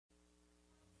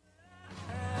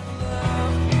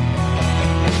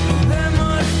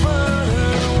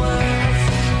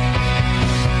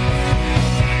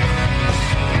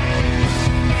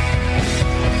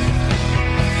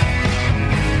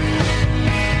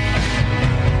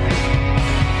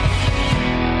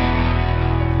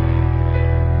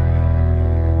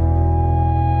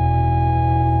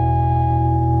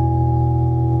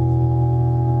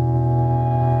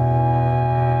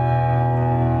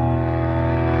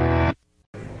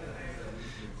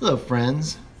Hello,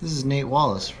 friends. This is Nate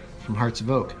Wallace from Hearts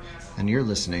of Oak, and you're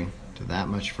listening to That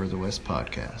Much Further West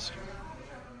podcast.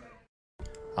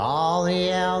 All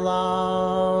the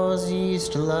outlaws you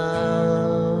used to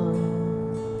love,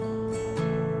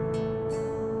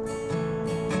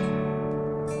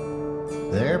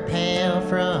 they're pale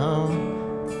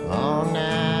from long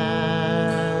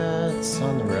nights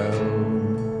on the road.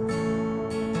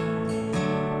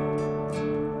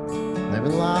 They've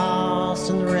been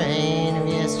lost in the rain of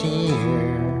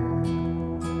yesteryear,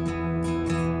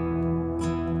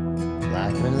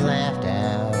 like been left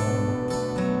out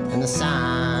in the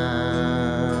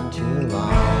sun too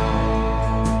long.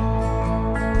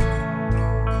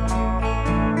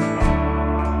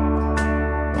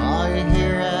 All your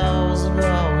heroes have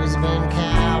always been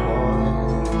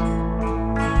cowboys,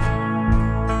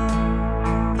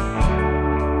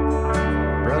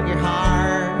 broke your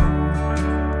heart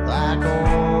like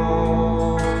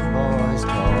old boys'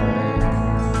 toys,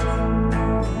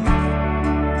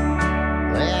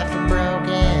 left you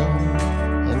broken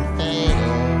and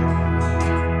faded,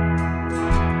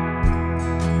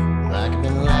 like you've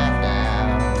been left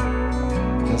out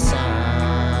in the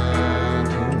sun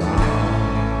too long.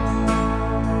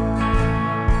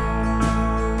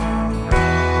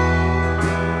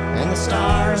 And the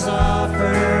stars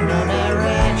offer no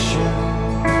direction,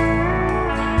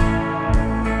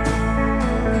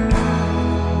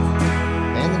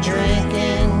 and the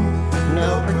drinking no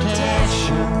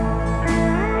protection.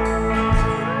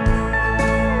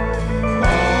 Old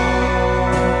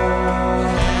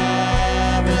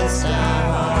habits die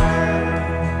hard,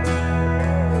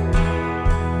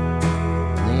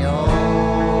 and the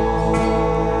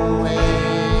old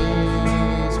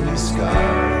ways we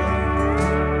scarred.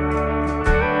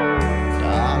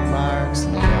 Dog marks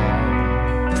in the yard.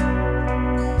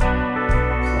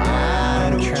 Why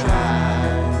do we try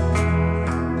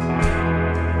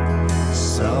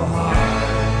so hard?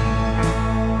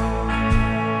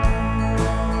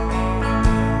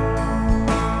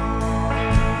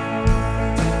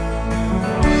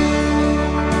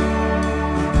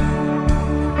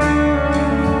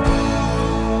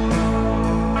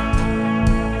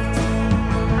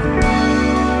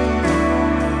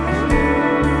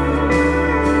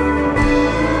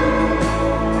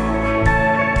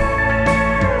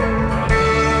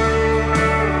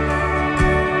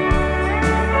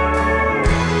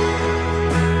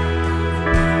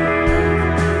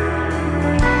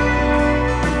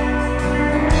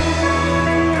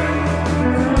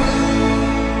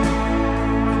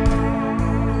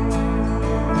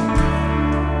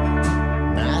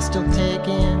 And I still take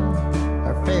in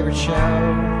our favorite show,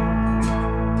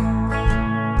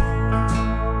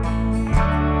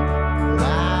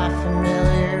 life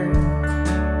familiar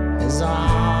is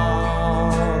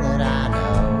all that I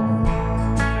know.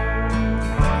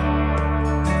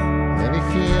 Maybe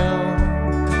feel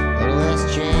a little less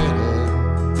jaded,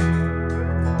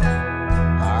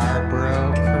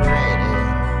 heartbroken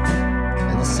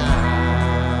paraded in the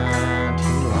sun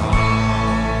too long.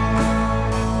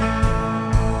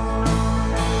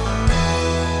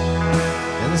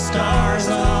 And the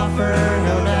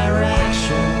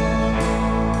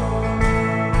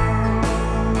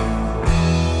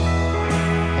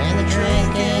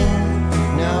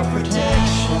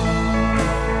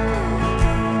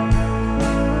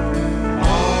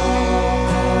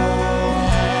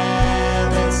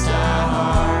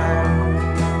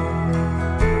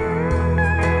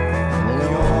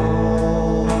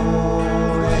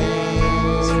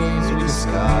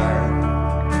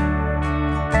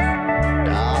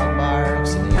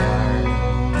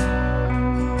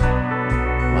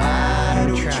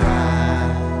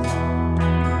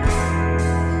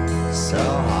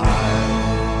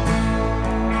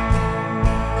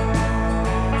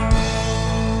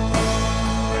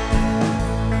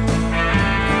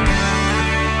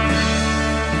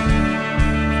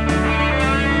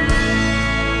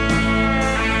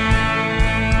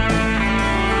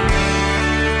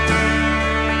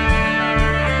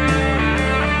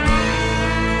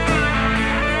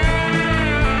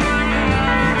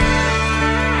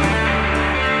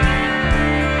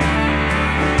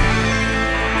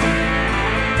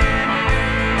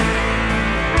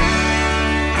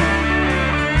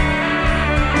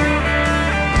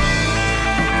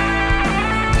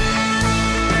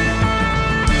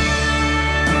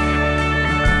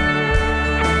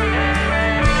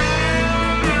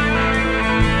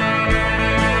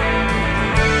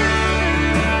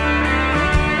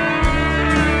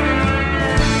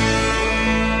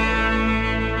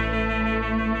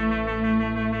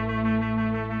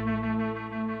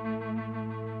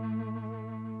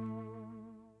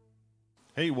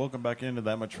Hey, welcome back into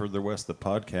That Much Further West, the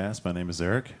podcast. My name is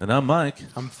Eric, And I'm Mike.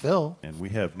 I'm Phil. and we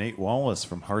have Nate Wallace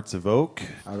from Hearts of Oak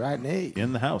All right, Nate.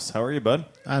 in the house. How are you, bud?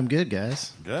 I'm good,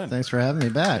 guys. Good. Thanks for having me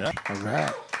back. Yeah. All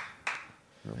right.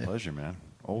 Real pleasure, man.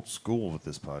 Old school with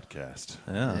this podcast.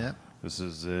 Yeah. Yep. This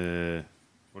is,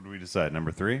 what did we decide?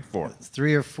 Number 3? 4? It's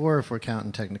 3 or 4 if we're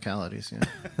counting technicalities.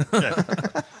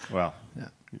 Yeah. Well, Yeah.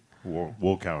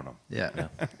 we'll count them. Yeah.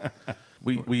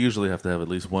 We usually have to have at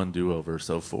least one do-over,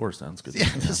 so 4 sounds good.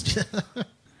 Yeah.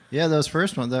 Yeah, those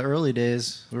first ones, the early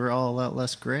days, we were all a lot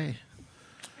less gray.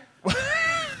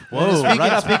 Whoa,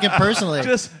 Speaking personally.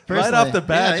 just right personally. off the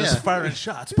bat, Yeah, just yeah. firing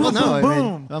shots. Well, Boom, no, I boom, mean,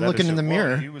 boom. I'm That looking is in the well,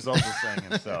 mirror. he was also saying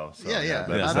himself. So Yeah, yeah.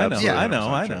 that Yeah, is I know, absolutely I know,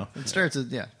 I 100% know. true. It starts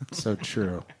with, yeah. So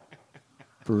true.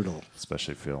 Brutal,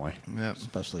 Especially Philly, Yep.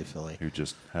 especially Philly. who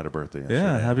just had a birthday Yeah,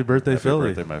 yesterday. happy birthday, Happy Philly.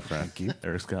 birthday, my friend.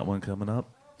 Eric's got one coming up.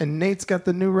 And Nate's got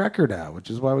the new record out, which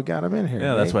is why we got him in here.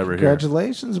 Yeah, that's Nate. why we're here.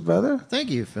 Congratulations, brother.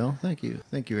 Thank you, Phil. Thank you.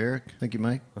 Thank you, Eric. Thank you,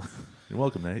 Mike. You're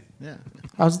welcome, Nate. Yeah.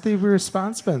 How's the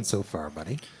response been so far,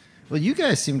 buddy? Well, you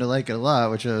guys seem to like it a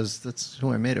lot, that's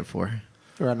who I made it for.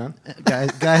 Right on.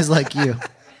 Guys like you.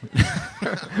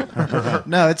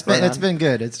 No, it's Right been on.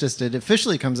 good. It's just it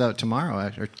officially comes out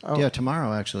tomorrow. Oh. Yeah,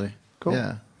 tomorrow actually. Cool.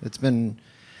 Yeah, it's been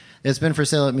for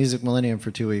sale at Music Millennium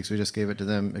for 2 weeks. We just gave it to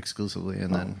them exclusively,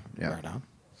 and then Right on.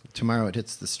 tomorrow it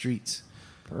hits the streets.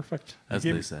 Perfect. As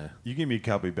You they gave- say. You gave me a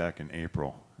copy back in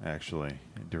April, actually,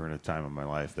 during a time of my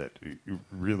life that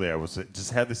really I was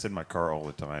just had this in my car all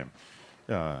the time.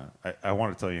 I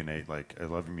want to tell you, Nate, like I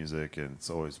love your music, and it's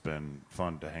always been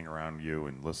fun to hang around you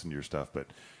and listen to your stuff. But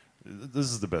this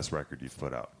is the best record you've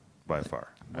put out by far.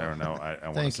 I don't know. I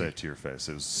want to Thank say you. it to your face.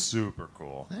 It was super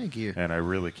cool. Thank you. And I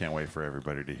really can't wait for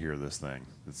everybody to hear this thing.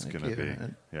 It's Thank going to you.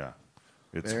 be, yeah.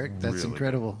 It's Eric, that's really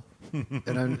incredible.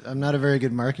 And I'm not a very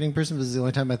good marketing person, but this is the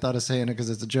only time I thought of saying it because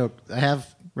it's a joke. I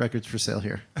have records for sale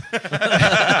here.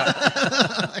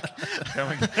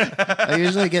 I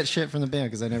usually get shit from the band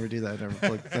because I never do that. I never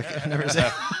plug. I never say.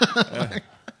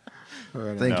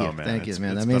 Thank No, you, man, thank you, it's-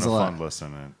 man. It's That means been a lot. fun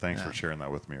listen, and thanks for sharing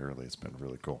that with me early. It's been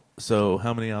really cool. So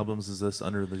how many albums is this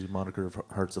under the moniker of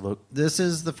Hearts of Oak? This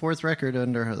is the 4th record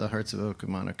under the Hearts of Oak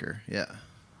moniker. Yeah,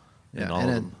 yeah.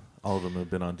 And all of them have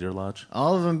been on Deer Lodge?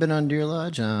 All of them been on Deer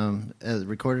Lodge.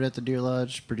 Recorded at the Deer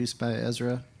Lodge, produced by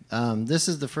Ezra. This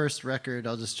is the first record.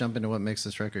 I'll just jump into what makes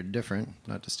this record different.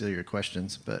 Not to steal your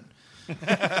questions, but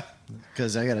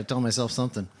because I got to tell myself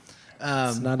something.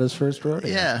 It's not his first rodeo.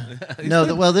 Yeah. No.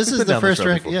 This he's is been the down this first road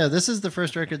record. before. Yeah, this is the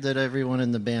first record that everyone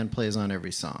in the band plays on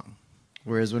every song.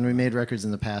 Whereas when we made records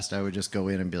in the past, I would just go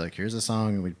in and be like, "Here's a song,"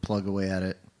 and we'd plug away at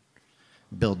it,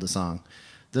 build the song.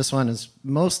 This one is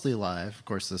mostly live. Of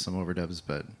course, there's some overdubs,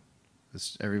 but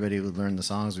everybody would learn the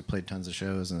songs. We played tons of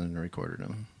shows and then recorded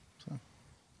them. So,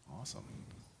 Awesome.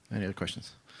 any other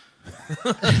questions?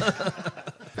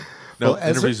 No, Well, Ezra-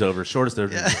 interview's over. Shortest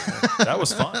interview. That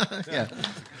was fun. Yeah.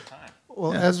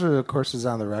 Well, Ezra, of course, is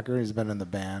on the record. He's been in the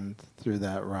band through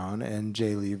that run. And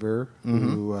Jay Lieber,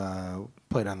 who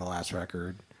played on the last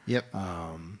record. Yep.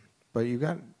 But you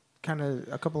got kind of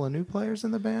a couple of new players in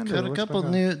the band? or Got a what's couple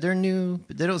going on? new. They're new.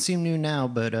 They don't seem new now,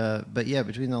 but yeah,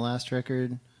 between the last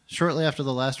record, shortly after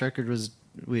the last record was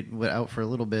we went out for a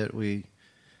little bit, we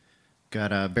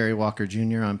got Barry Walker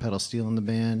Jr. on pedal steel in the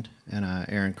band and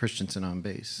Aaron Christensen on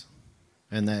bass,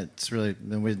 and that's really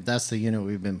that's the unit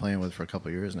we've been playing with for a couple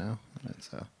of years now. And it's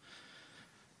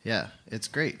yeah, it's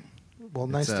great. Well,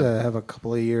 nice It's, to have a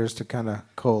couple of years to kind of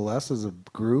coalesce as a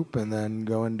group and then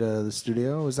go into the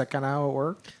studio. Is that kind of how it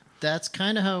worked? That's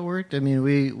kind of how it worked. I mean,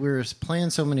 we were playing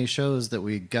so many shows that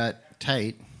we got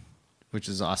tight, which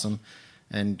is awesome,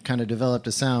 and kind of developed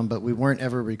a sound, but we weren't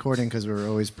ever recording because we were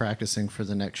always practicing for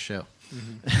the next show.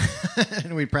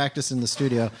 And we practiced in the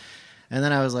studio. And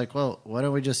then I was like, well, why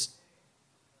don't we just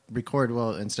record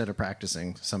instead of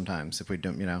practicing sometimes if we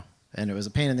don't, And it was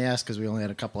a pain in the ass because we only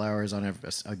had a couple hours on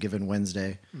a given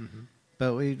Wednesday.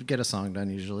 But we'd get a song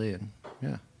done usually, and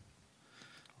yeah.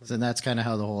 So that's kind of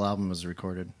how the whole album was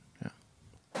recorded. Yeah,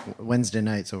 Wednesday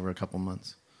nights over a couple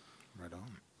months. Right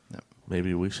on. Yep.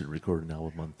 Maybe we should record an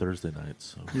album on Thursday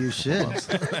nights. So. You should.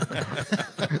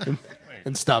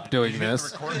 And stop doing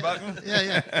this. Record button?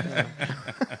 Yeah.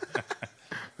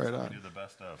 Right on. Do the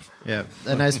best of. Yeah,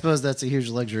 and I suppose that's a huge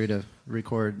luxury to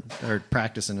record or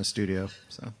practice in a studio.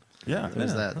 So Yeah,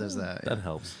 there's that. There's that. That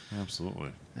helps.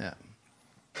 absolutely. Yeah.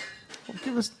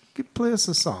 Well, play us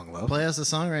a song, love. Play us a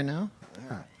song right now.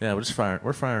 Yeah, we're just firing.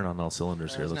 We're firing on all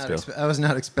cylinders here. Let's go. I was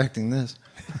not expecting this.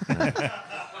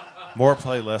 More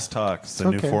play, less talk. It's the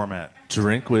new okay. format.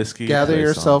 Drink whiskey. Gather play a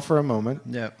yourself song. for a moment.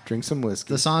 Yep. Drink some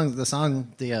whiskey.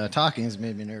 The talking's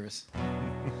made me nervous.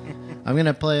 I'm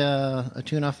gonna play a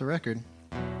tune off the record.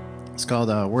 It's called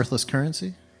Worthless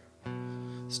Currency.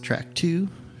 It's track 2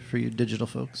 for you digital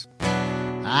folks.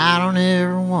 I don't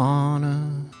ever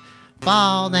wanna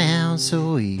fall down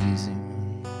so easy.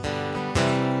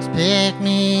 Just pick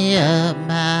me up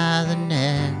by the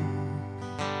neck.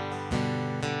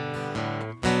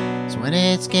 So when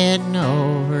it's getting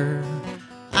over,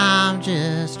 I'm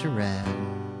just a rat.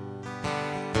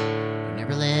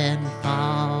 Never let me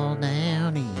fall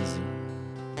down easy.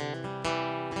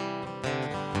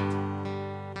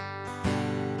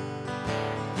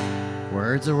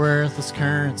 Words are worthless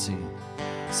currency.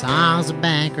 Songs are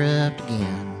bankrupt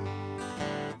again.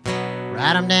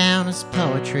 Write 'em down as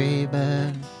poetry,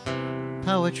 but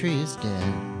poetry is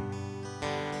dead.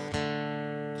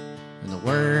 And the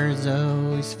words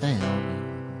always fail me.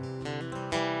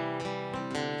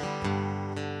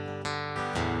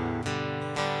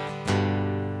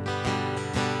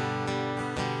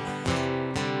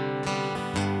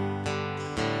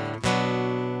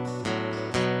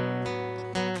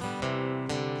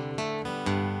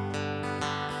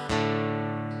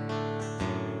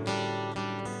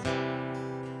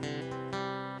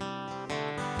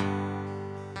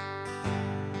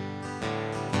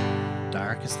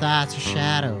 Darkest thoughts are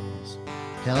shadows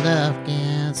held up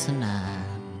against the night.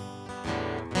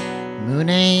 Moon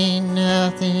ain't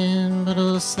nothing but a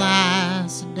little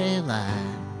slice of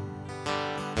daylight.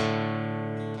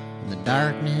 And the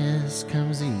darkness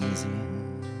comes easy.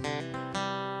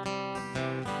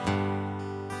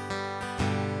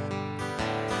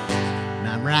 And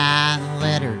I'm writing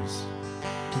letters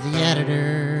to the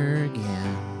editor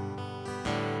again.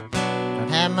 Don't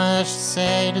have much to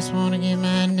say, just want to get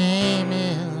my name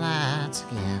in lights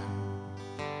again.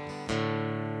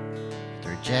 The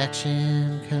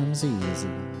rejection comes easy.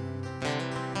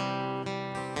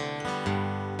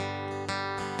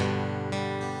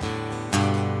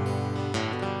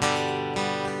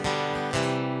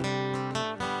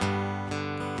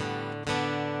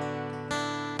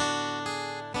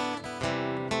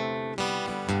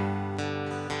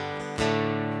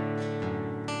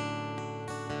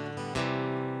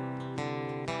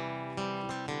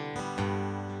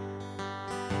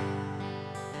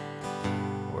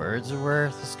 Words are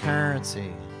worthless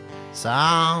currency.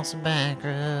 Songs are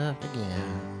bankrupt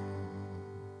again.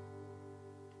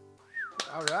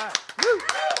 All right.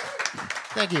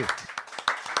 Thank you.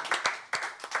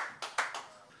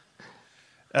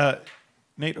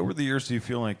 Nate, over the years, do you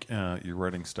feel like your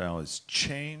writing style has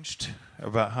changed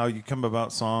about how you come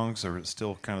about songs, or it's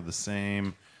still kind of the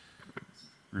same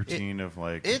routine of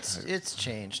like? It's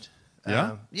changed.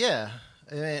 Yeah? Yeah.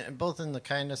 I mean, both in the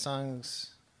kind of songs,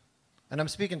 and I'm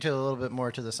speaking to a little bit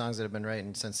more to the songs that I've been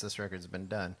writing since this record's been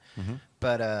done. Mm-hmm.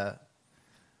 But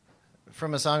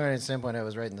from a songwriting standpoint, I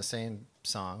was writing the same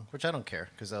song, which I don't care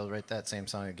because I'll write that same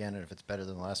song again, and if it's better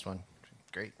than the last one,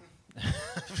 great.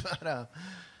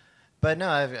 But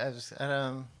no,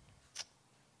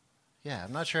 yeah,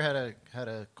 I'm not sure how to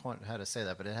say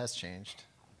that, but it has changed.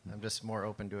 I'm just more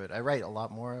open to it. I write a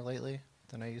lot more lately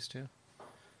than I used to,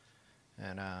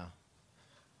 and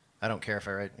I don't care if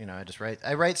I write. I just write.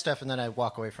 I write stuff and then I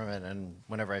walk away from it. And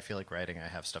whenever I feel like writing, I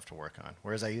have stuff to work on.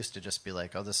 Whereas I used to just be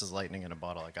like, "Oh, this is lightning in a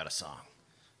bottle. I got a song."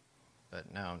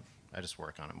 But now I just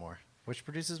work on it more, which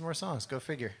produces more songs. Go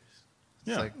figure. It's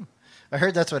Yeah. like, I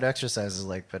heard that's what exercise is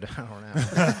like, but I don't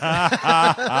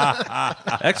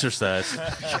know. Exercise.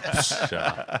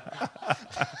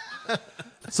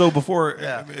 So before,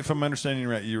 Yeah. if I'm understanding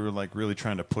right, you were like really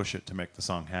trying to push it to make the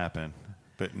song happen,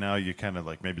 but now you kind of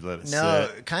like maybe let it No,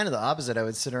 sit. kind of the opposite. I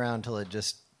would sit around until it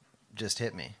just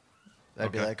hit me.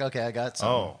 I'd be Okay. like, okay, I got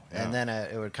something. Oh, yeah. And then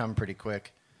it would come pretty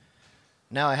quick.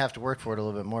 Now I have to work for it a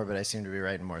little bit more, but I seem to be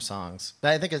writing more songs.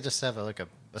 But I think I just have a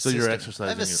So you're system. exercising I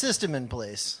have a it. system in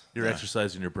place. You're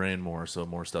exercising your brain more, so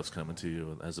more stuff's coming to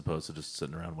you as opposed to just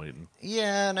sitting around waiting.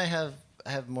 Yeah, and I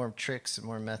have more tricks and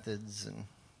more methods and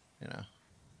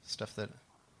stuff that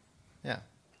and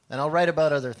I'll write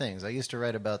about other things. I used to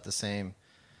write about the same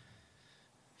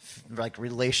like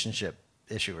relationship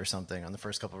issue or something on the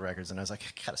first couple of records, and I was like,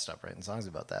 I gotta stop writing songs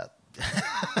about that.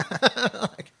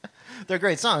 Like, they're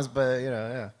great songs, but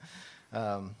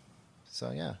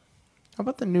so yeah. How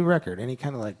about the new record? Any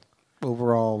kind of like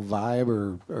overall vibe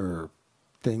or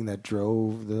thing that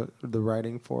drove the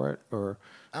writing for it, or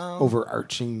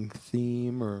overarching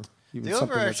theme, or even The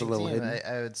something that's a overarching little theme, hidden?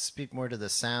 I would speak more to the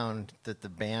sound that the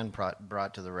band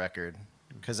brought to the record,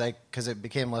 because it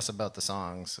became less about the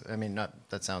songs. I mean,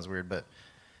 that sounds weird, but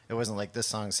it wasn't like this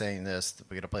song saying this.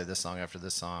 We got to play this song after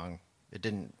this song. It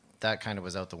didn't. That kind of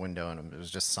was out the window, and it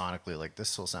was just sonically like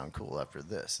this will sound cool after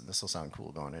this, and this will sound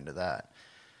cool going into that.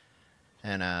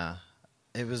 And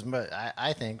it was,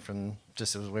 I think, from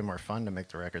just it was way more fun to make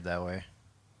the record that way.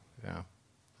 Yeah,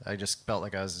 I just felt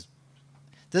like I was.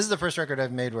 This is the first record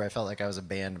I've made where I felt like I was a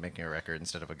band making a record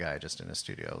instead of a guy just in a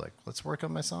studio. Like, let's work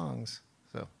on my songs.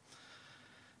 So,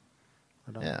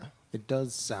 yeah, It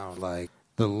does sound like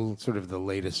sort of the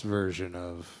latest version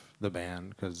of the band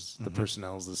because the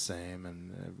personnel's the same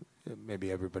and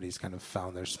maybe everybody's kind of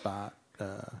found their spot.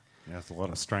 Yeah, there's a lot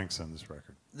of strengths in this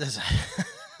record. this,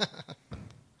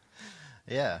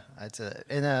 yeah, I'd say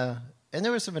that. And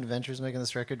there were some adventures making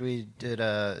this record. We did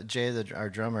Jay, our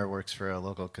drummer, works for a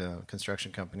local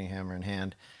construction company, Hammer in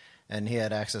Hand, and he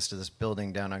had access to this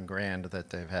building down on Grand that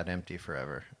they've had empty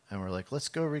forever. And we're like, let's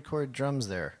go record drums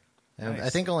there. And Nice. I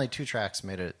think only 2 tracks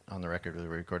made it on the record where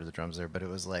we recorded the drums there, but it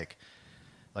was like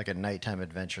a nighttime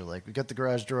adventure. Like we got the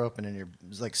garage door open and you're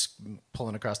like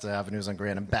pulling across the avenues on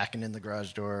Grand and backing in the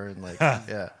garage door and like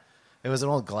yeah. It was an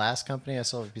old glass company. I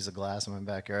still have a piece of glass in my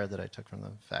backyard that I took from the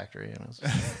factory, and it was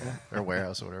or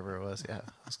warehouse or whatever it was. Yeah, it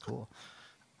was cool.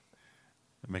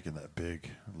 Making that big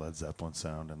Led Zeppelin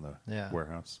sound in the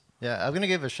warehouse. Yeah, I'm gonna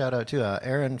give a shout out to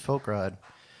Aaron Folkrod.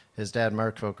 His dad,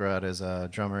 Mark Folkrod, is a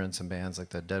drummer in some bands like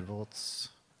the Deadbolts.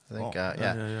 I think,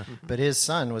 yeah. But his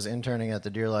son was interning at the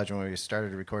Deer Lodge when we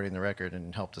started recording the record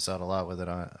and helped us out a lot with it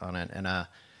on it. And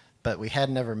but we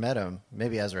had never met him.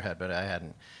 Maybe Ezra had, but I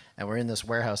hadn't. And we're in this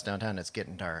warehouse downtown. It's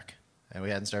getting dark, and we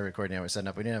hadn't started recording yet. We're setting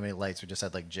up. We didn't have any lights. We just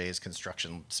had like Jay's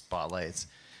construction spotlights.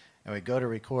 And we go to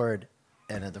record,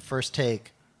 and at the first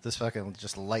take, this fucking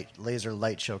just laser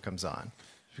light show comes on.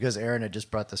 Because Aaron had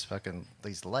just brought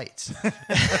these lights.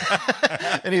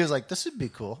 And he was like, this would be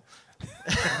cool. It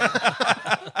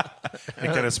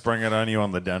kind of sprung it on you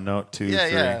on the down note, 2, 3.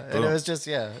 Yeah. And Boom. it was just,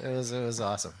 it was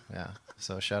awesome. Yeah.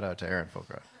 So shout out to Aaron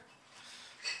Folkrod.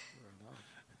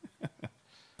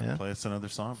 Yeah. Play us another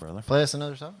song, brother. Play us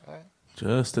another song? All right.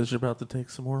 Just as you're about to take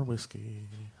some more whiskey.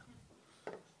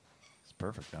 It's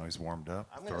perfect. Now he's warmed up.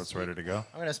 I'm gonna Throat's speak- ready to go.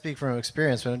 I'm going to speak from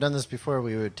experience. When I've done this before,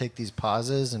 we would take these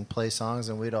pauses and play songs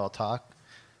and we'd all talk.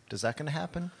 Is that going to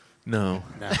happen? No.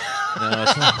 No,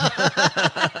 it's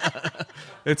not.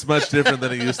 It's much different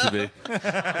than it used to be.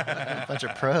 A bunch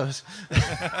of pros. All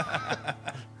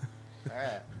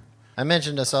right. I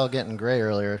mentioned us all getting gray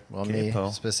earlier. Well, Okay, me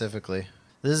Paul. specifically.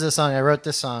 This is a song. I wrote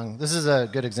this song. This is a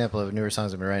good example of newer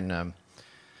songs I've been writing.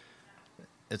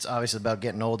 It's obviously about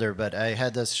getting older, but I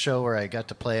had this show where I got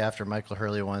to play after Michael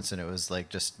Hurley once, and it was like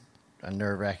just a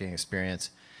nerve-wracking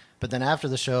experience. But then after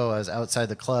the show, I was outside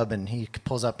the club, and he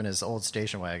pulls up in his old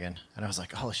station wagon, and I was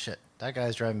like, "Holy shit, that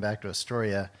guy's driving back to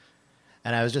Astoria."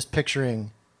 And I was just picturing.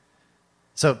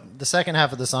 So the second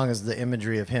half of the song is the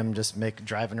imagery of him just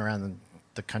driving around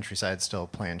the countryside, still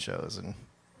playing shows, and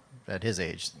at his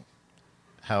age,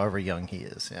 however young he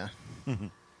is, yeah.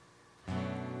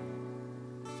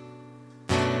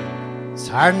 It's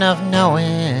hard enough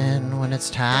knowing when it's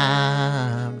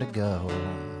time to go.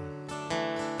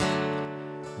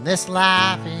 This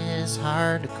life is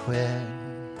hard to quit.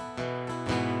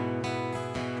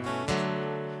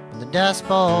 When the Dust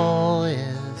Bowl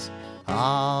is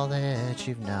all that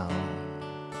you've known,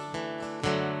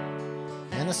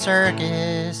 and the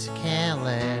circus can't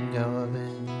let go of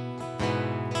it.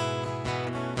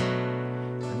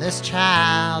 And this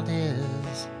child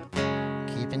is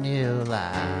keeping you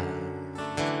alive,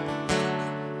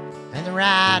 and the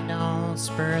ride don't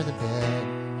spur the bit.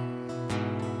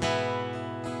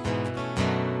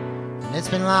 And it's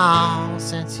been long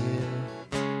since you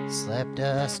slept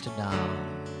dust to dawn.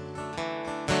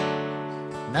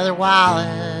 Another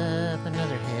wallop,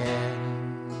 another hit.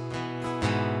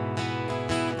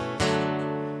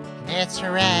 And it's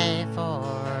hooray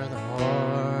for the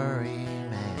hoary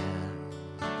man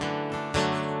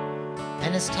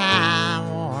and his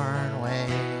time-worn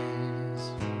ways.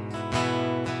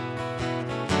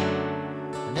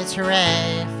 And it's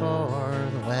hooray for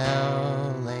the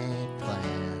well-laid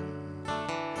plan,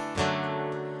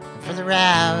 and for the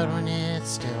route when it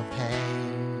still pays.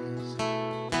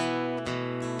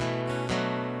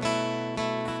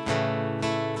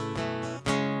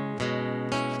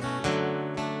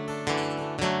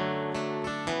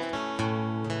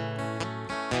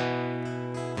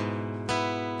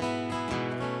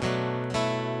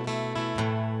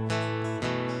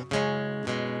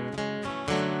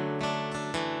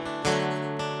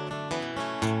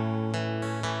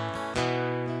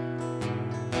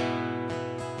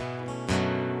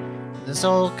 This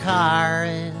old car,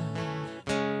 it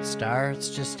starts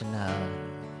just enough,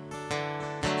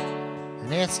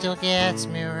 and it still gets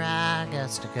me where I got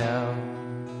to go.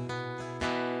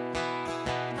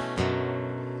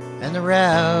 And the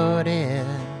road, it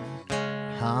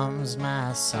hums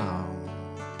my song,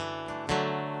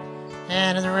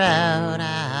 and to the road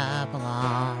I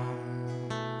belong.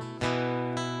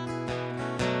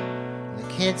 The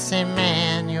kids say,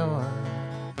 man, you're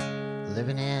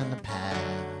living in the past.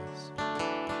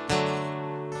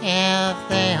 If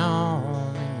they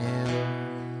only knew.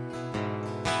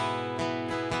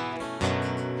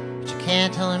 But you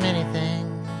can't tell them anything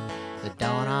they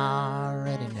don't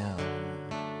already know.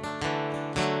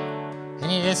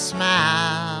 And you just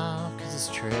smile, 'cause it's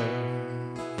true.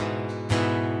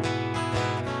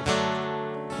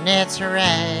 And it's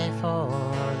hooray for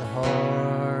the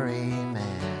hoary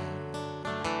man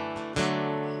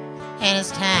and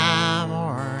his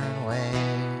time-worn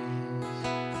ways.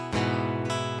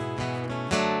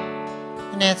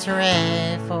 And it's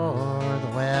hooray for the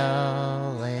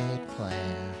well-laid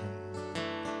plan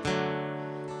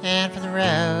and for the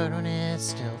road when it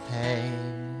still pays.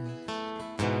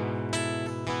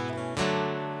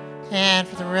 And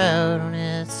for the road when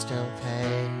it still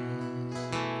pays.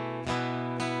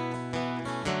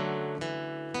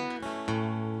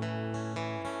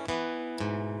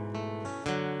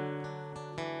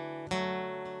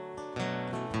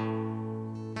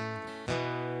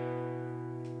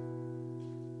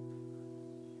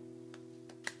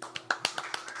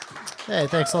 Hey,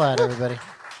 thanks a lot, everybody.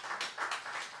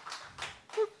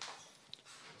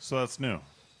 So that's new.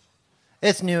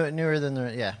 It's newer than the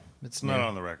It's It's new. not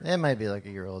on the record. It might be like a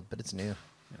year old, but it's new.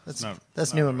 it's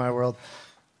That's not new on in the my world.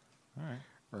 All right.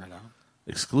 Right on.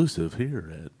 Exclusive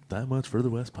here at That Much Further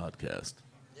West podcast.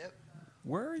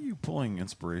 Where are you pulling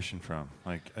inspiration from?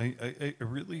 Like, I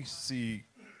really see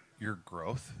your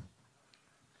growth,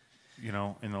 you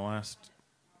know, in the last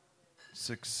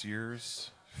 6 years,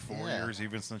 4 Yeah. years,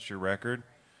 even since your record.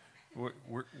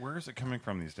 Where is it coming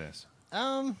from these days?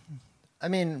 I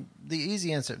mean, the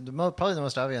easy answer, probably the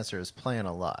most obvious answer is playing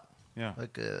a lot. Yeah.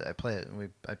 Like I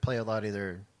play a lot.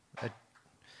 Either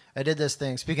I did this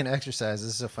thing. Speaking of exercise,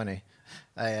 this is so funny.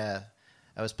 I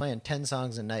was playing 10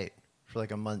 songs a night for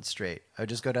like a month straight. I would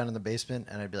just go down in the basement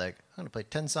and I'd be like, I'm gonna play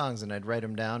 10 songs, and I'd write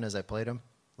them down as I played them,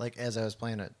 like as I was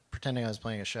playing it, pretending I was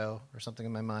playing a show or something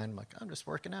in my mind. I'm like, I'm just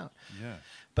working out. Yeah.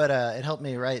 But it helped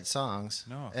me write songs.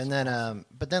 No, it's and then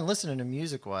but then listening to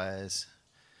music wise,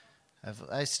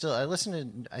 I still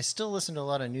listen to a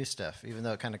lot of new stuff, even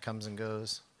though it kind of comes and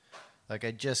goes. Like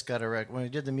I just got a record when we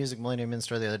did the Music Millennium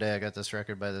In-Store the other day. I got this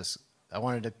record by this. I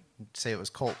wanted to say it was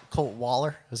Colt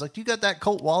Waller. I was like, "You got that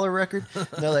Colt Waller record?" And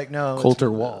they're like, "No, it's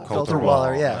Coulter Wall. Coulter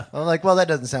Waller." Yeah. I'm like, "Well, that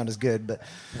doesn't sound as good, but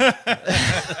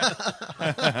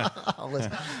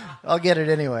I'll get it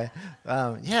anyway."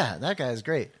 Yeah, that guy's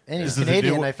great, and he's Is it the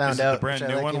Canadian. new- I found is it out the brand which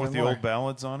I new like one even with the more. old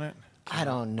ballads on it. I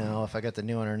don't know if I got the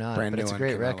new one or not, Brand but new it's a one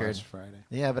great came out record. last Friday.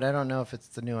 Yeah, but I don't know if it's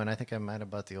the new one. I think I might have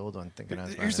bought the old one thinking I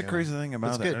was buying Here's the new crazy one. thing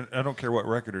about It's it. good. I don't care what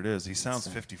record it is. He sounds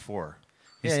 54.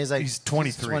 Yeah, he's like he's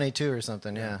 23. 22 or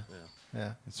something. Yeah.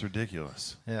 It's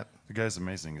ridiculous. Yeah. The guy's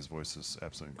amazing. His voice is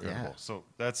absolutely incredible. Yeah. So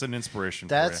that's an inspiration.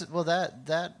 That's for you. well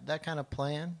that kind of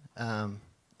playing.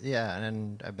 Yeah,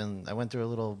 and I went through a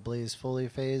little Blaze Foley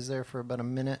phase there for about a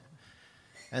minute.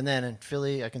 And then in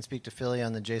Philly, I can speak to Philly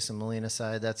on the Jason Molina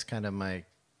side. That's kind of my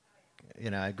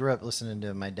I grew up listening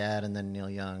to my dad and then Neil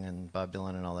Young and Bob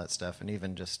Dylan and all that stuff, and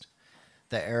even just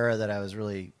the era that I was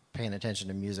really paying attention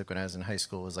to music when I was in high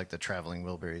school was like the Traveling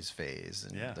Wilburys phase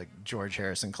and like George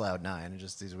Harrison, Cloud Nine, and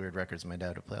just these weird records my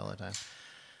dad would play all the time.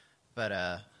 But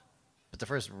the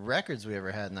first records we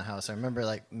ever had in the house, I remember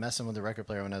like messing with the record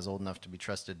player when I was old enough to be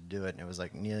trusted to do it, and it was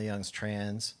like Neil Young's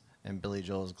Trans and Billy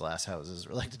Joel's Glass Houses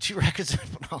were like the two records I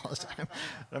put all the time.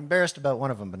 I'm embarrassed about one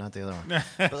of them, but not the other one. Yeah.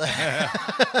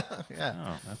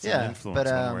 Oh, that's Yeah, an influence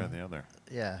but, one way or the other.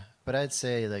 Yeah, but I'd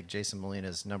say like Jason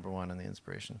Molina's number one on the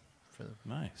inspiration for the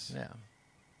Nice. yeah.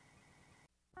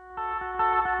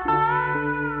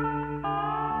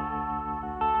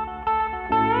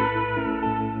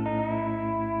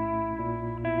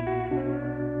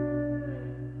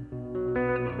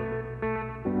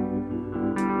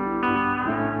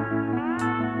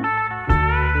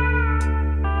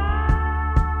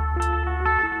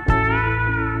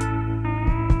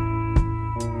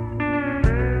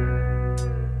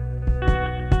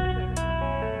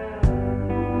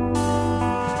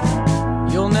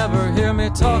 You'll never hear me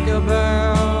talk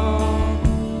about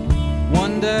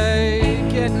one day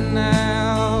getting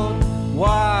out.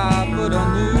 Why put a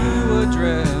new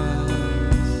address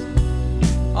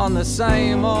on the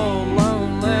same old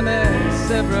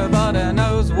loneliness? Everybody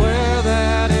knows where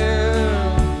that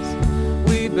is.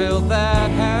 We built that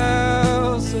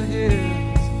house of his,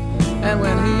 and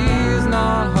when he's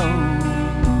not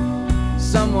home,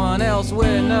 someone else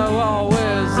we know always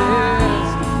is.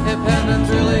 If heaven's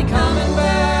really coming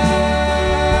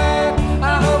back,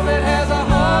 I hope it has a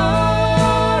home.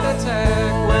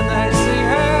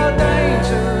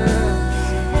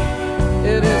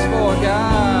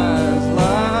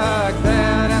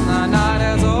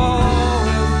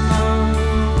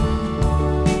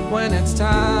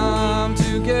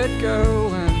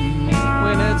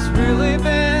 it's really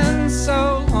been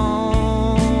so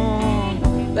long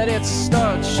that it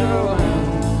starts showing.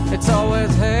 It's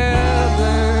always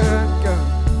Heather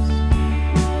Ghost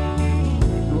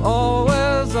who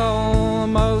always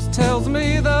almost tells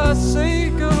me the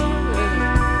secret.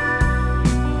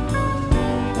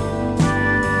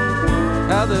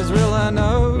 How there's really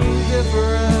no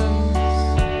difference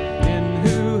in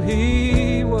who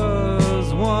he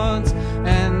was once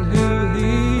and who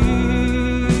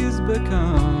he's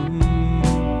become.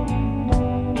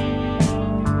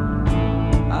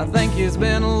 I think he's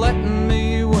been letting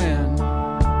me win,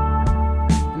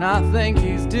 and I think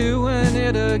he's doing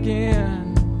it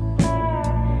again.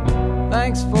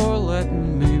 Thanks for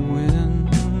letting me win.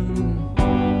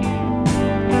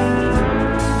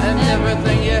 And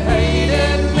everything you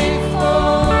hated me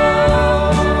for,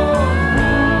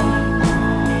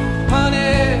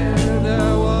 honey,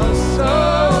 there was so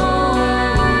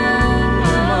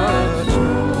much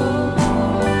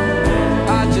more.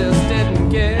 I just didn't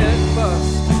get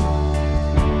busted.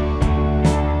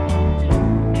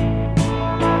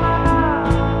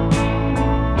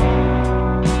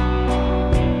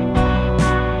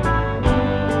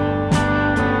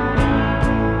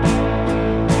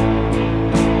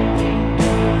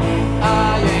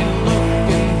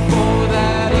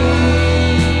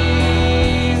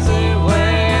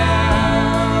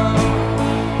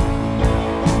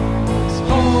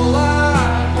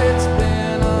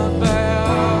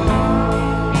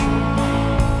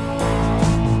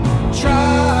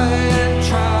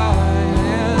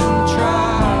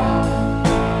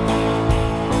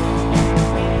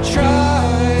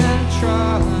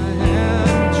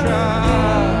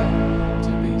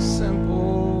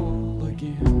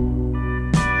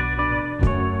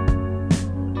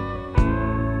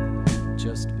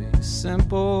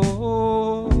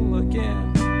 Simple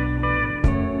again.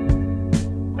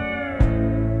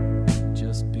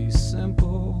 Just be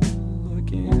simple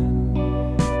again.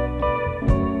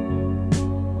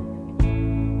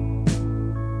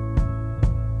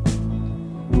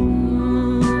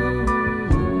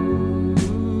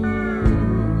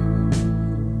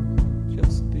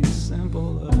 Just be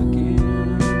simple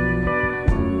again.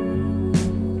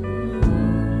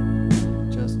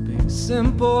 Just be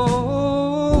simple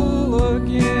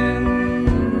again.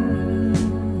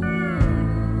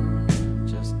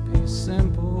 Just be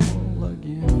simple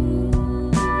again.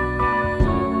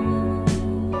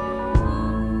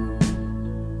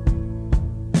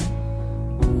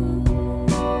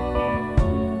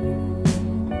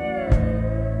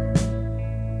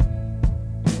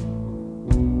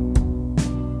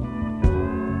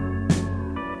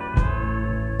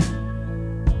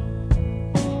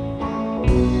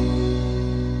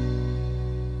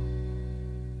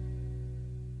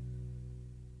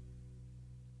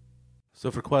 So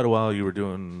for quite a while, you were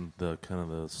doing the kind of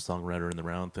the songwriter in the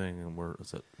round thing, and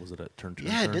was it at Turn to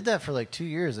Yeah, I Turn? did that for like 2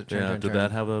 years at Turn Yeah, Turn did Turn.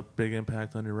 that have a big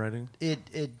impact on your writing?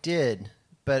 It did,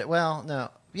 but well,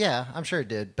 no, yeah, I'm sure it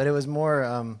did, but it was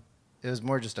more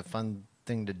just a fun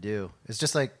thing to do. It's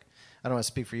just like, I don't want to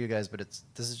speak for you guys, but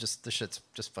this shit's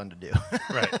just fun to do.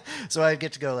 Right. So I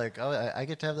get to go like, oh, I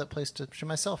get to have that place to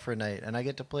myself for a night, and I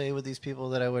get to play with these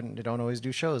people that I don't always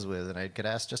do shows with, and I could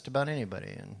ask just about anybody,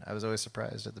 and I was always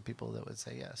surprised at the people that would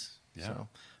say yes. Yeah. So I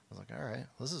was like, all right,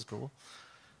 this is cool.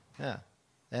 Yeah.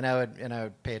 And I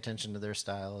would pay attention to their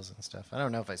styles and stuff. I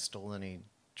don't know if I stole any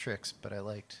tricks, but I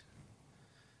liked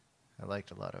a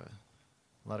lot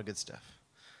of good stuff.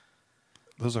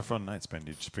 Those are fun nights, Ben.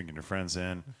 You just bringing your friends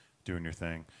in, doing your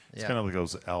thing. It's Yeah. kind of like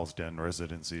those Al's Den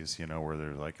residencies, where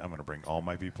they're like, I'm going to bring all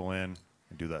my people in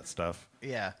and do that stuff.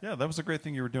 Yeah. Yeah, that was a great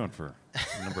thing you were doing for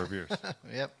a number of years.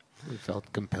 Yep. We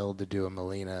felt compelled to do a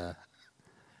Melina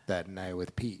that night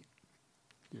with Pete.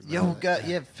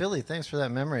 Philly. Thanks for that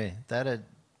memory. That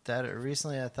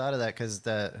recently I thought of that because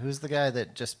who's the guy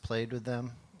that just played with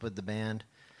them with the band?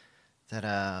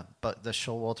 But the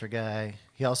Showalter guy.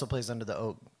 He also plays under the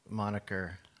Oak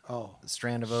moniker. Oh,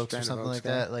 Strand of Oaks or Strand of something Oaks like guy?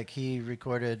 that. Like he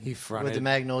recorded He with the fronted.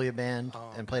 Magnolia Band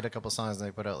and played a couple songs, and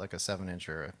they put out like a 7-inch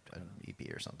or an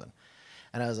EP or something.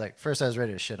 And I was like, first I was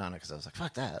ready to shit on it because I was like,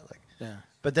 fuck that. Like, yeah.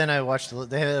 but then I watched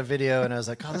they had a video and I was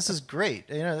like, oh, this is great.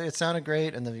 It sounded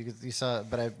great. And then you saw,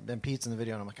 and Pete's in the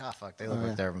video and I'm like, oh fuck, they look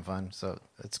like they're having fun. So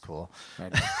it's cool.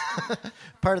 Right.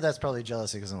 Part of that's probably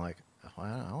jealousy because I'm like, oh,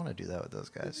 I want to do that with those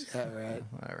guys. Yeah, right.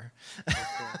 Whatever.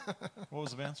 What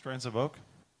was the band? Strands of Oak?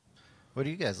 What are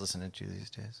you guys listening to these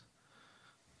days?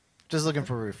 Just looking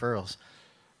for referrals.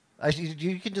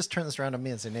 You can just turn this around on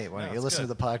me and say, Nate, why don't you listen to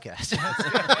the podcast?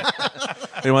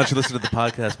 Hey, why don't you listen to the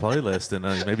podcast playlist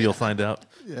and maybe you'll find out.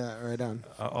 Yeah, right on.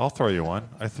 I'll throw you one.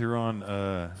 I threw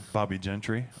on Bobby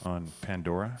Gentry on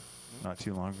Pandora not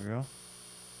too long ago,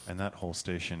 and that whole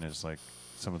station is like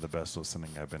some of the best listening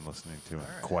I've been listening to in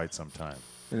quite some time.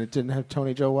 And it didn't have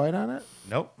Tony Joe White on it?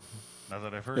 Nope, not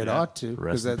that I've heard. It yet. ought to,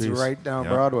 Rest because in that's peace. right down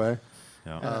Yep. Broadway.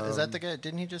 Yeah. Is that the guy?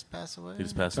 Didn't he just pass away? He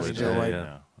just passed away Tony Joe today. White.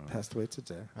 Yeah. Passed away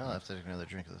today. I'll have to take another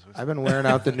drink of this. I've been wearing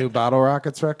out the new Bottle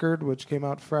Rockets record, which came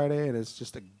out Friday, and it's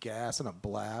just a gas and a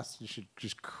blast. You should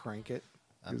just crank it.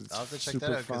 'Cause I'll have to it's check super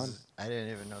that out fun. because I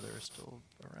didn't even know they were still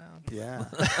around. Yeah.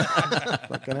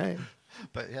 Fucking A.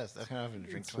 But yes, that's kind of having to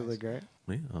drink It's twice. really great.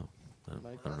 Me? Oh, I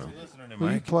don't know. Who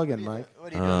you plugging, Mike?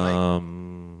 What are you doing,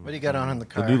 Mike? What do you got on in the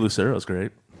car? The new Lucero's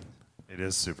great. It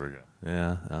is super good.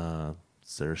 Yeah.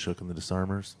 Sarah Shook and the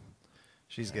Disarmers.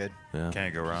 She's good. Yeah.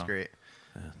 Can't go She's wrong. great.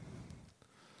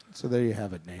 So there you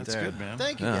have it, Nate. That's good, man.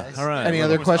 Thank you, Yeah. guys. All right. Any Well,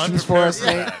 other was questions for us,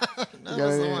 Nate? unprepared That You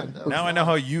was got the any- one. Now I know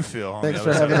how you feel. on Thanks the for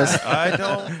other having side. us. I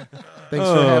don't. Thanks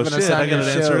for having us on I your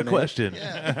gotta answer show, a Nate. question.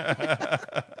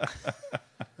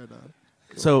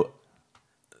 So,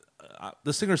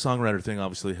 the singer-songwriter thing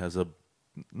obviously has a,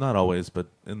 not always, but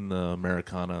in the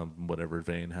Americana whatever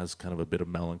vein, has kind of a bit of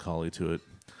melancholy to it.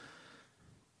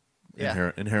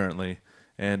 Yeah. Inherently.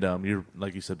 And you're,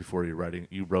 like you said before,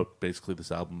 you wrote basically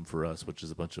this album for us, which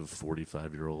is a bunch of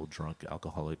 45-year-old drunk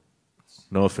alcoholic.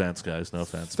 No offense, guys. No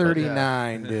offense. but-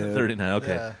 39, dude. 39.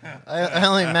 Okay. Yeah. I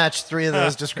only matched 3 of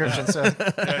those descriptions, so I'm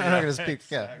not going to speak.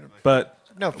 Yeah. But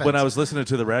No offense. when I was listening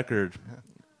to the record,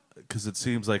 because it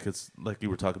seems like it's like you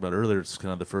were talking about earlier, it's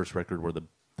kind of the first record where the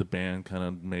band kind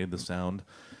of made the sound.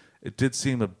 It did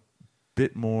seem a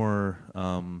bit more.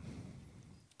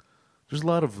 There's a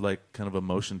lot of like kind of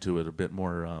emotion to it, a bit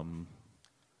more. I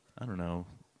don't know.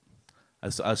 I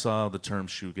saw the term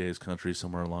shoegaze country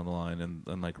somewhere along the line,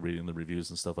 and like reading the reviews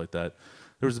and stuff like that.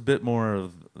 There was a bit more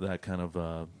of that kind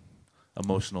of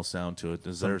emotional sound to it.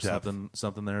 Is there Some depth.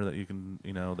 something there that you can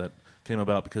that came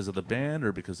about because of the band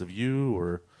or because of you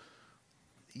or?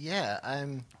 Yeah,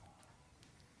 I'm.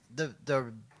 The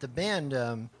band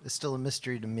is still a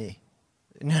mystery to me.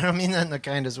 You know what I mean? That in the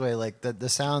kindest way. Like the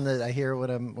sound that I hear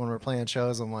when we're playing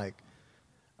shows, I'm like,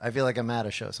 I feel like I'm at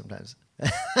a show sometimes,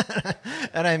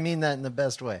 and I mean that in the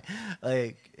best way.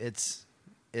 Like it's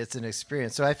an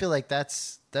experience. So I feel like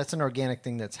that's an organic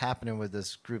thing that's happening with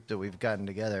this group that we've gotten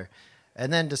together.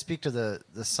 And then to speak to the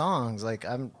songs, like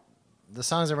the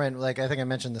songs I write, like I think I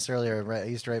mentioned this earlier. I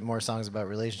used to write more songs about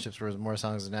relationships, whereas more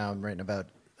songs now I'm writing about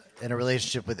in a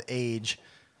relationship with age.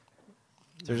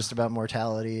 They're just about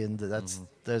mortality, and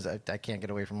there's I can't get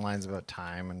away from lines about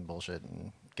time and bullshit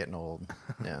and getting old.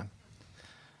 Yeah.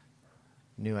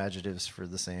 New adjectives for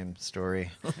the same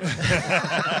story.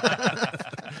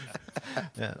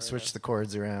 Yeah, switch the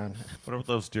chords around. What about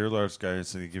those Dear Lords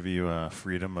guys that give you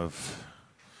freedom of?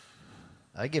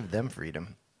 I give them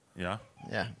freedom. Yeah.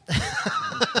 Yeah, Do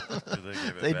they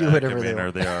give it They back? do whatever I mean, they are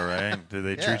want. they all right? Do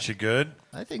they Yeah. treat you good?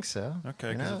 I think so. Okay,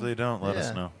 You because know? if they don't, let us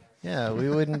Yeah. know. Yeah, we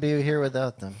wouldn't be here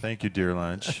without them. Thank you, Dear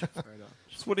Lunch.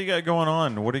 So what do you got going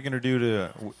on? What are you going to do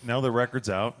to now the record's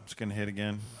out? It's going to hit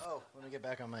again. Oh, let me get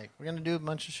back on mic. We're gonna do a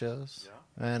bunch of shows,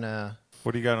 and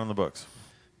What do you got on the books?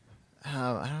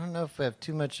 I don't know if we have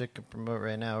too much I can promote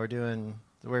right now. We're doing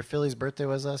where Philly's birthday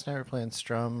was last night. We're playing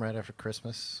Strum right after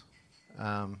Christmas,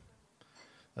 a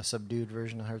subdued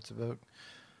version of Hearts of Oak,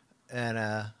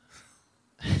 and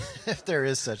if there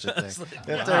is such a thing,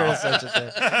 if there is such a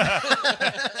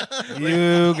thing,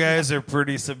 You guys are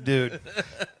pretty subdued.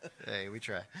 hey, we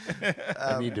try.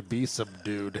 I need to be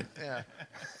subdued. Yeah,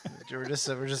 we're just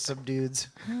some dudes,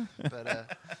 but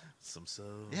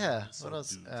yeah. What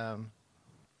else?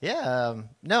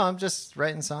 No, I'm just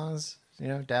writing songs,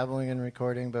 dabbling in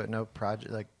recording, but no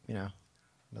project,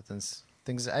 nothing's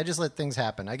things. I just let things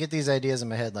happen. I get these ideas in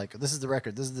my head, like this is the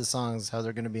record, this is the songs, how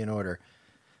they're going to be in order,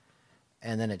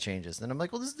 and then it changes. Then I'm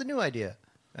like, well, this is the new idea,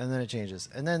 and then it changes,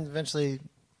 and then eventually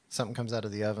something comes out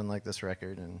of the oven like this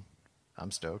record, and I'm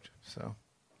stoked. So,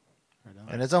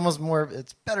 and it's almost more.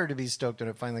 It's better to be stoked when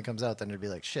it finally comes out than to be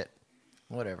like, shit,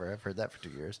 whatever. I've heard that for 2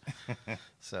 years.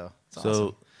 So, it's awesome.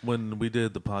 So when we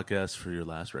did the podcast for your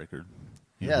last record,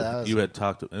 you had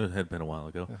talked. It had been a while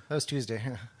ago. That was Tuesday.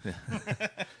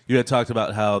 You had talked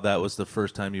about how that was the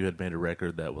first time you had made a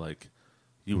record that like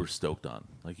you were stoked on.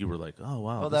 Like you were like, oh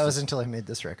wow. Well, this that was is- until I made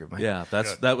this record. Mike. Yeah,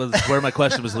 that was where my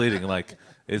question was leading. Like,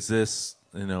 is this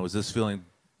feeling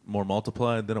more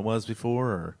multiplied than it was before,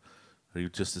 or are you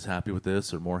just as happy with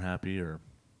this, or more happy, or?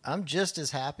 I'm just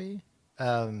as happy.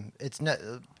 It's not.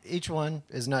 Each one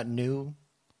is not new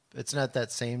it's not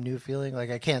that same new feeling. Like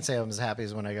I can't say I'm as happy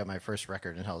as when I got my first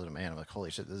record and held it in my hand. I'm like, holy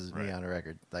shit, this is me on a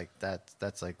record. Like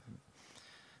that's like,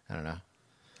 I don't know,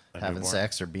 having newborn.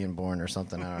 sex or being born or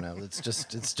something. I don't know. It's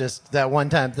just that one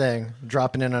time thing,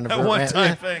 dropping in on a That one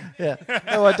time thing. Yeah,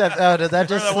 that one time. Oh, did that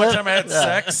just Remember that one slip? time I had Yeah.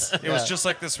 sex? It was just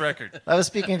like this record. I was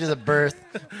speaking to the birth,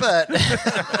 but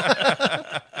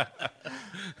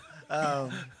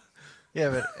yeah,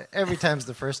 but every time's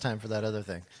the first time for that other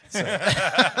thing. So.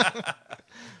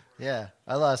 Yeah,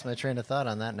 I lost my train of thought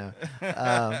on that note.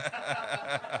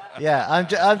 Yeah,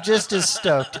 I'm just as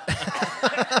stoked.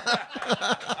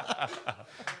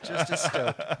 Just as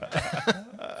stoked.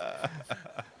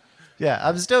 Yeah,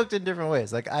 I'm stoked in different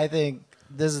ways. Like I think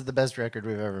this is the best record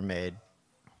we've ever made,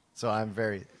 so I'm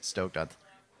very stoked on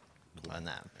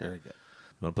that. Very good.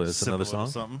 You want to play this Sip a another little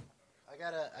song? Something.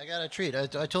 I got a treat. I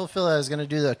told Phil I was going to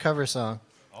do the cover song,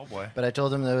 Oh boy. but I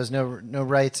told him there was no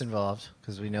rights involved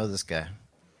because we know this guy.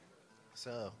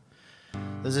 So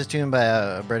this is a tune by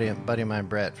a buddy of mine,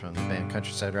 Brett, from the band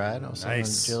Countryside Ride, also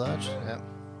Nice. in Geolodge. Yep.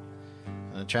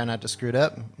 I'm going to try not to screw it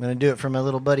up. I'm going to do it for my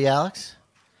little buddy Alex.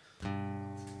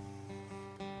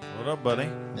 What up, buddy?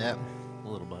 Yep. A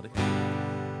little buddy.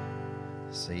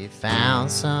 So you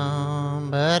found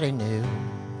somebody new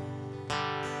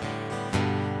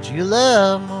that you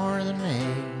love more than me.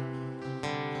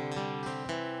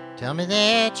 Tell me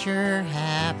that you're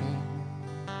happy.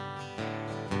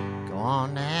 Go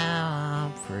on now,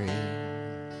 I'm free.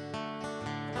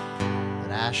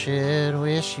 But I should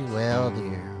wish you well,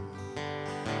 dear.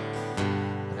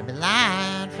 But I've been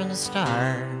lying from the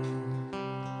start.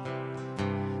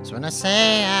 So when I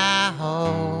say I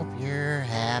hope you're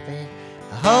happy,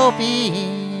 I hope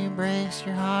he breaks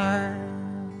your heart.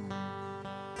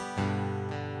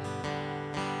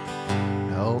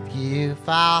 I hope you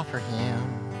fall for him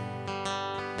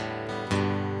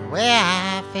the way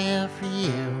I feel for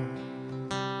you.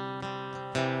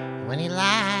 When he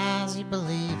lies, you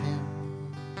believe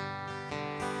him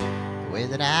the way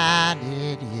that I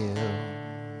did you.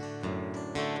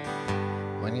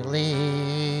 When he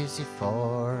leaves you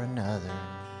for another,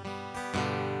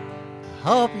 I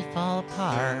hope you fall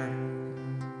apart.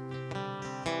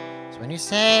 So when you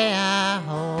say I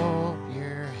hope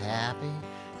you're happy,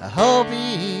 I hope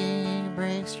he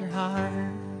breaks your heart.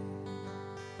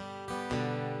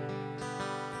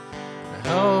 I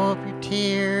hope your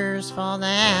tears fall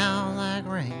down like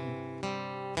rain.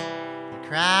 You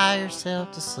cry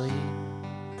yourself to sleep.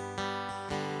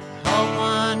 I hope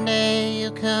one day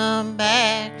you'll come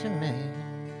back to me,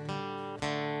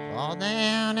 fall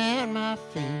down at my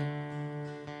feet.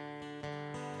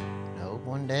 I hope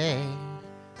one day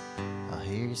I'll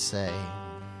hear you say,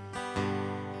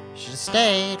 should've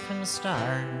stayed from the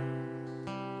start.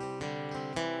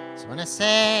 So when I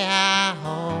say I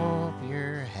hope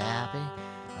you're happy,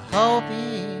 I hope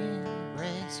he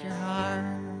breaks your heart.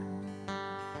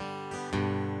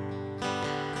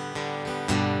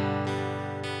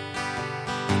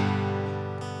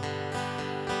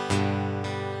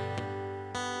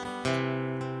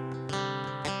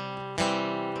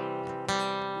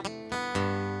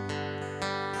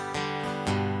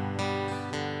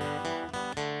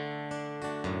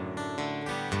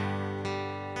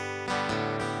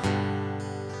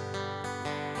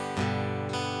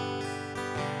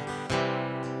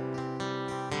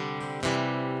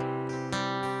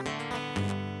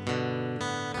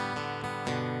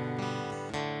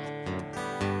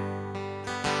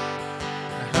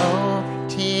 I hope your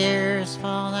tears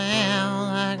fall down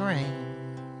like rain.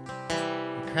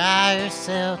 You cry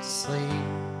yourself to sleep.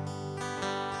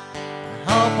 I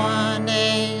hope one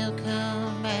day you'll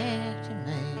come back to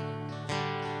me,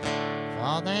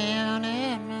 fall down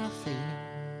at my feet.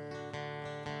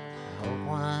 I hope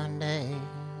one day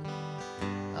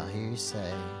I'll hear you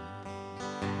say,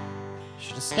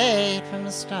 should've stayed from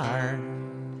the start.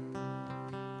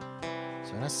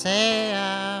 So when I say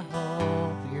I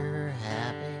hope you're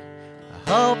happy, I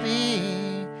hope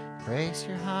he breaks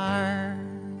your heart.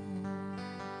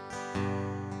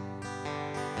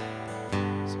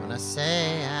 So when I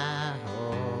say I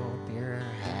hope you're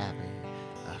happy,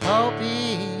 I hope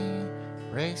he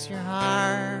breaks your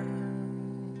heart.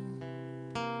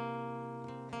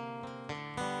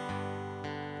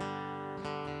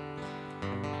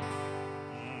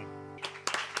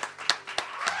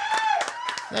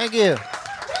 Thank you.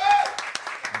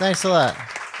 Thanks a lot.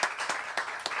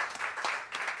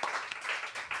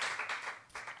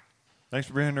 Thanks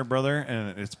for being here, brother,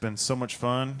 and it's been so much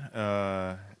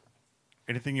fun.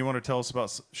 Anything you want to tell us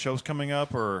about shows coming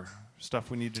up or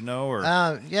stuff we need to know? Or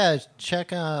Yeah, check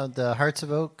the Hearts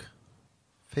of Oak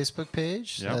Facebook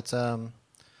page. Yep. That's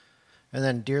And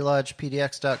then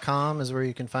DeerLodgePDX.com is where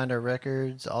you can find our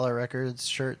records, all our records,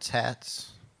 shirts,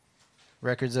 hats,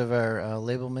 records of our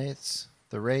label mates,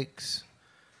 the Rakes.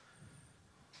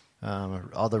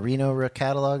 All the Reno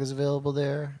catalog is available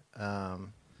there.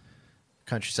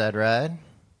 Countryside Ride.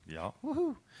 Yeah.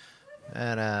 Woohoo.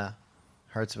 And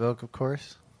Hearts of Oak, of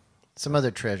course. Some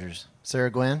other treasures. Sarah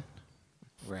Gwen.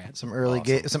 Rad. Some early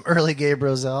Gabe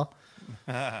Roselle.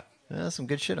 Yeah, some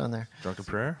good shit on there. Drunken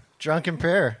Prayer. Drunken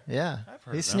Prayer, yeah.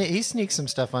 heard He, of them. he sneaks some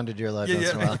stuff onto Dear Lodge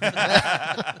once in a while.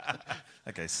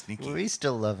 That guy's sneaky. We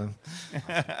still love him.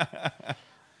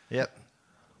 Yep.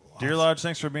 Deer Lodge,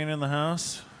 thanks for being in the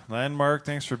house. Landmark,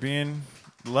 thanks for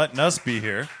letting us be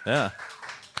here. Yeah.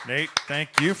 Nate,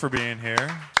 thank you for being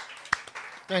here.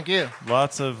 Thank you.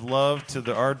 Lots of love to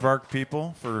the Aardvark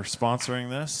people for sponsoring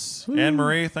this. Anne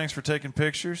Marie, thanks for taking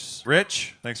pictures.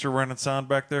 Rich, thanks for running sound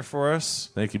back there for us.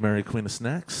 Thank you, Mary Queen of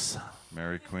Snacks.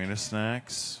 Mary Queen of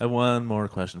Snacks. I have one more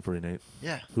question for you, Nate.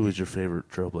 Yeah. Who is your favorite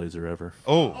Trailblazer ever?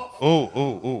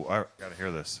 Oh, I gotta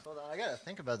hear this. Hold on, I gotta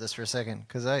think about this for a second,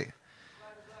 cause I'm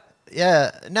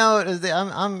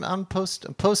post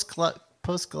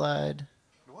Glide,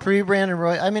 pre Brandon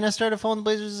Roy. I mean, I started following the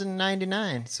Blazers in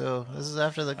 '99, so this is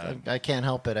after I can't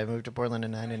help it. I moved to Portland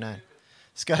in '99.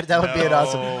 Scott, that would be an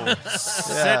awesome.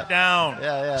 Sit down.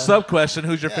 Yeah. Sub question: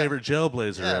 who's your favorite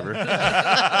Jailblazer ever?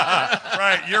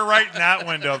 Right, you're right in that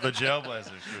window of the Jailblazers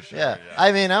for sure. Yeah.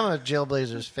 I mean, I'm a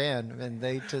Jailblazers fan, and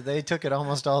they took it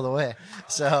almost all the way.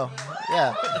 So,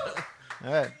 yeah.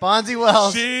 All right, Bonzi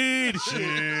Wells. Sheed.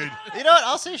 You know what?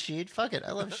 I'll say Sheed. Fuck it.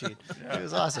 I love Sheed. He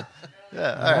was awesome.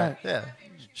 Yeah. All right. Yeah.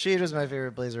 Sheed was my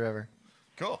favorite Blazer ever.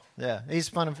 Cool. Yeah. He's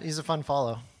fun. He's a fun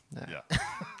follow. Yeah.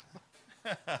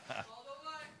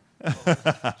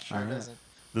 Sure doesn't.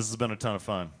 This has been a ton of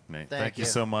fun, Nate. Thank you you.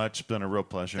 so much. Been a real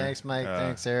pleasure. Thanks, Mike.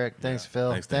 Thanks, Eric. Thanks,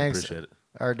 Phil. Thanks, Nate. Appreciate it.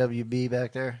 RWB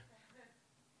back there.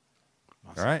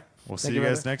 All right. We'll see Thank you you,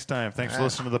 guys brother. next time. Thanks All for right.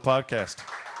 listening to the podcast.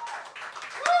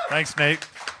 Thanks, Nate.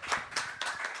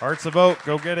 Hearts of Oak.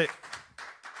 Go get it.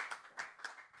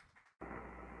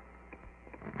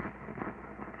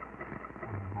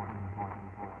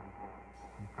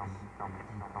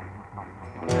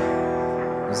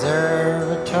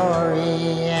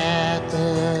 Observatory at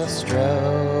the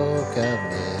stroke of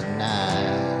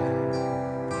midnight.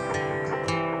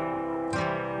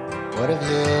 What a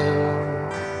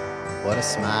view, what a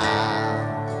smile.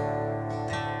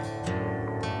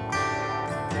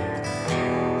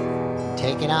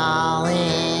 Take it all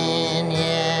in,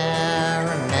 yeah,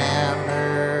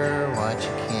 remember what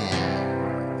you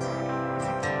can.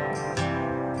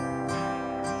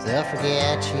 They'll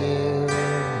forget you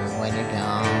when you're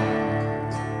gone.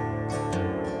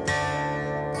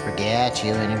 Forget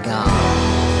you when you're gone.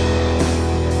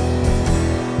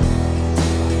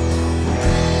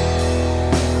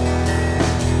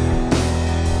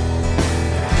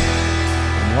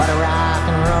 What a rock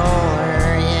and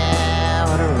roller, yeah,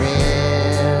 what a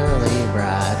really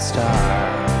bright star.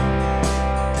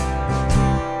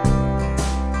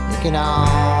 You can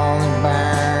only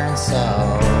burn so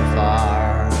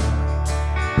far.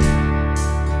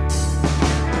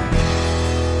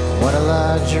 What a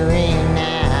luxury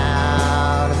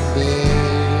now to be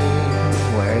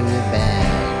where you've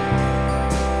been.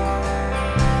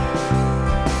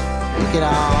 You could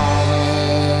only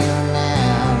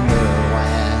remember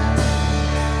when.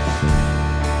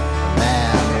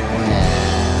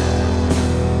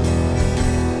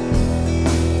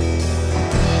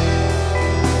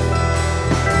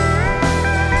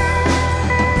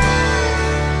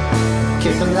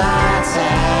 Kick the lights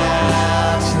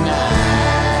out tonight.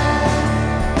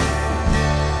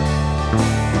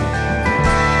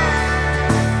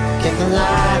 Kick the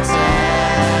lights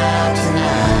out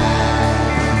tonight.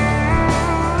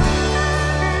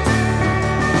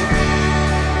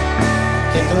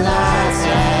 Kick the lights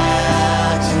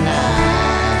out tonight.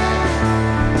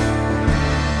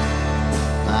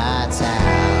 Lights out.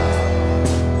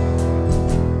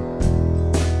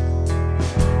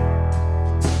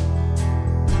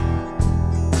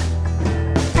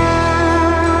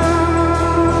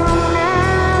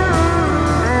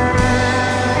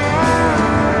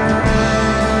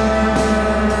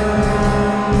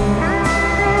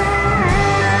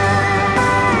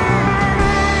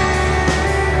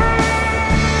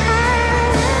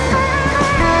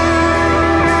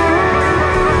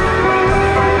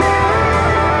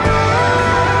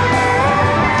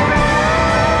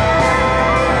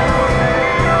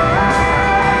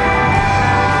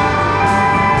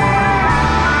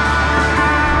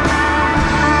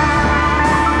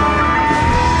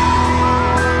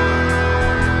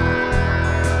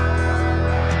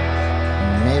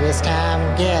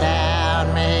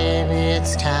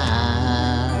 it's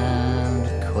time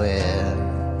to quit.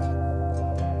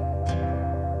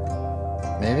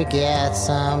 Maybe get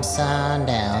some sun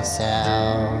down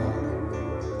south.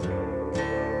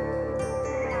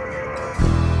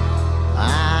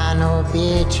 I know a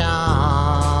beach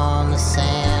on the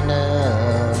sand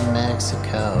of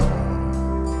Mexico.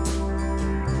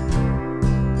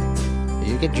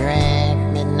 You could drink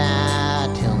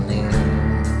midnight till noon.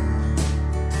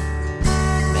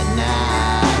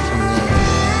 Midnight till noon.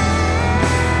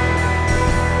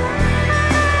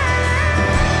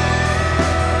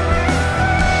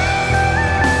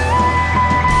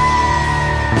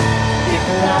 Get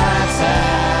the lights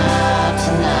out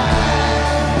tonight.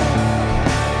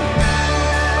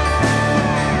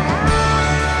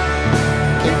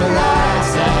 Get the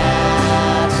lights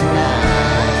out tonight.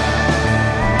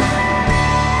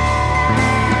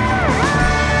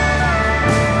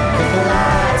 Get the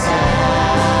lights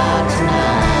out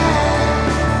tonight.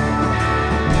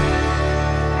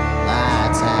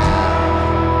 Lights out.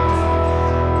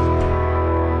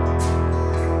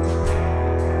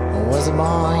 I was a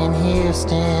boy in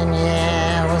Houston,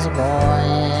 yeah, I was a boy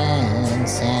in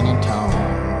San Antonio.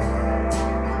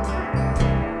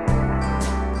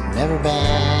 Never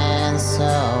been